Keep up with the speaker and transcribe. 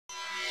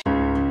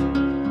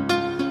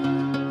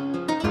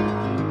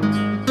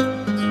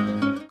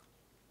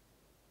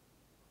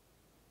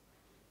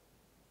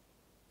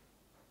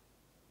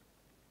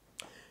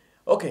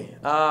Okay,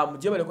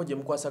 mujebale ko je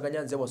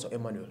mukwasaganya nze Waso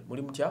Emmanuel.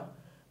 Muri mutya?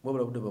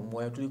 Mwebala budde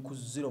bamwaya tuli ku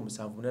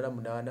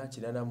 0788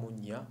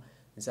 894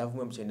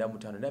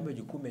 795 nambe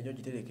gikume nnyo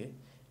gitereke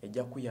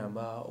ejja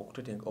kuyamba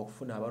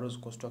okufuna abarozi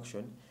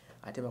construction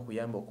ate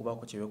bakuyamba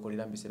okubaako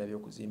kyebekolera mu biseera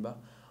by'okuzimba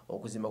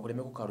okuzimba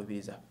kuleme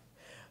kukalubiriza.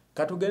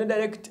 Katugende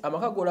direct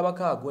amaka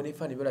golabako ago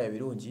n'ebifaananyi birala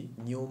ebirungi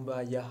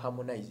nnyumba ya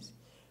Harmonise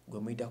gwe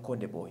muyita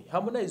Konde Boy.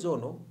 Harmonise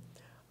ono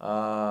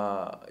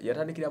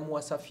yatandikira mu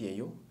Usafi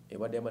eyo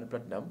ewa Diamond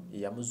Platinum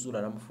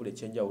yamuzuula namufuula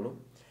ekyenjawulo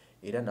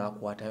era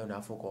n'akwatayo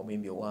n'afuuka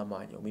omuyimbi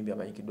ow'amaanyi omuyimbi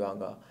amanyikiddwa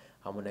nga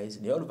Harmonise.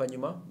 Naye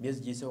oluvannyuma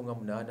myezi giyiseewo nga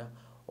 8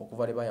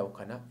 okuva lwe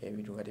baayawukana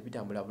ebintu nga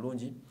tebitambula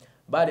bulungi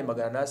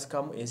baalembagana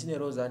n'asikamu ensi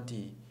n'erooza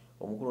nti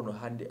omukulu ono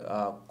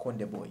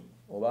Konde Boy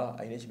oba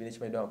alina ekibiina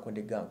ekimanyiddwa nga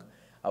Konde Gang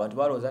abantu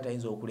balowooza nti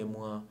ayinza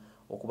okulemwa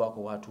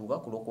okubaako watuuka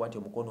ku lw'okuba nti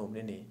omukono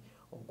omunene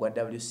ogwa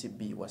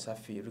WCB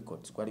Usafi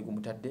Records gwali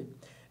gumutadde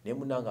naye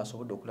munnange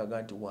asobodde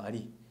okulaga nti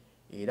waali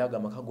era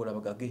agamaka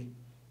golabagage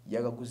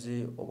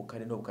yagaguze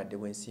obukadde n'obukadde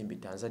bw'ensimbi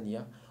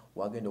Tanzania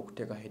wagenda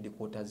okuteeka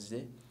headquarters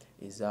ze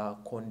eza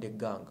Konde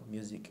Gang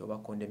Music oba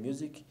Konde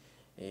Music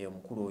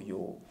omukulu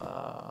oyo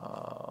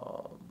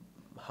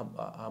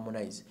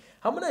Harmonise.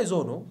 Harmonise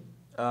ono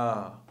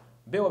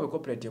bewa be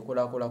corporate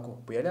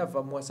ekolakolako bwe yali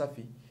ava mu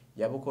Usafi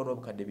yabuko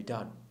n'obukadde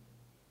 5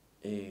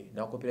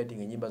 na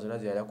copywriting enyimba zonna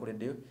ze yali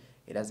akoleddeyo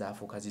era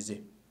zaafuuka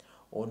zize.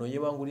 Ono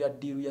yewangulira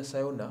ddiiru ya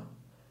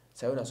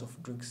Sayona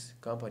Soft Drinks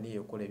company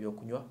eyokola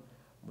ebyokunywa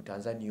mu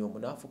Tanzania omwo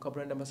n'afuuka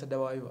brand ambassador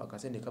waayo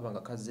akasente kaba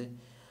nga kazze.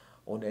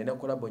 Ono alina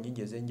kolabo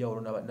nnyingi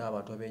ez'enjawulo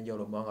n'abantu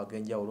ab'enjawulo mu mawanga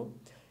ag'enjawulo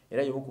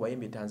era y'omu ku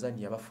bayimbi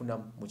Tanzania bafuna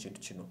mu kintu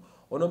kino.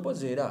 Ono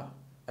mpozi era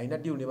alina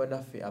ddiiru ne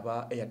bannaffe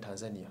aba Air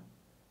Tanzania.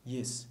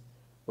 Yes,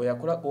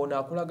 ono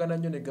akolagana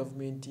nnyo ne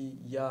gavumenti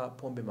ya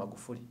Pombe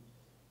Magufuli.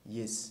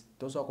 Yes,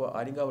 tosobola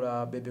alinga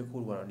bula Bebe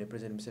Cool wano ne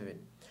President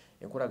Museveni.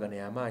 Enkolagana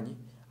y'amaanyi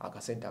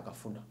akasente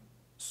akafuna.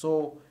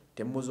 So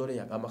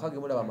temuzoleya amaka ge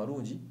mulaba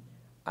amalungi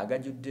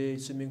agajjudde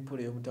swimming pool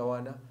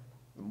ey'omutawaana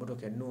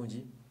emmotoka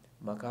ennungi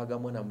maka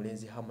agamu na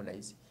mulenzi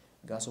Harmonise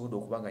gasobodde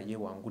okuba nga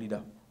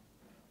yeewangulira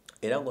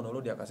era ng'ono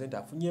olodi akasente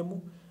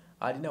afunyeemu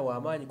alina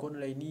w'amaanyi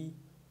online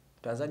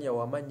Tanzania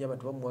w'amaanyi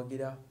abantu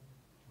bamuwagira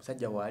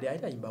musajja waali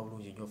alina ayimba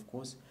bulungi nnyo of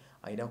course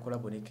alina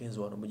kolabo ne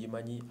Kenzo wano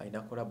mugimanyi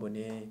alina kolabo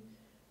ne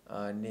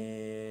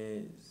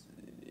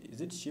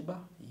is it Shiba?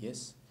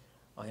 Yes,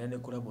 alina ne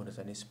kolabo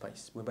ne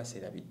Spice bwe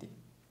baseerabidde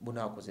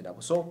bunaakoze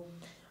nabo. So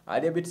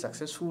ali a bit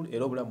successful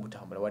era obulamu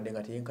butambula wadde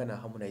nga teyenkana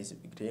Harmonise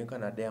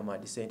teyenkana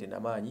Diamond sente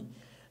n'amaanyi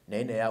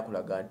naye naye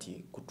akulaga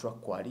nti ku track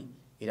kwali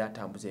era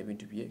atambuza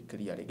ebintu bye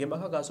clearly.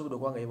 Gemaka gasobodde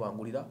okuba nga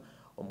yeewangulira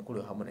omukulu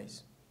wa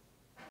Harmonise.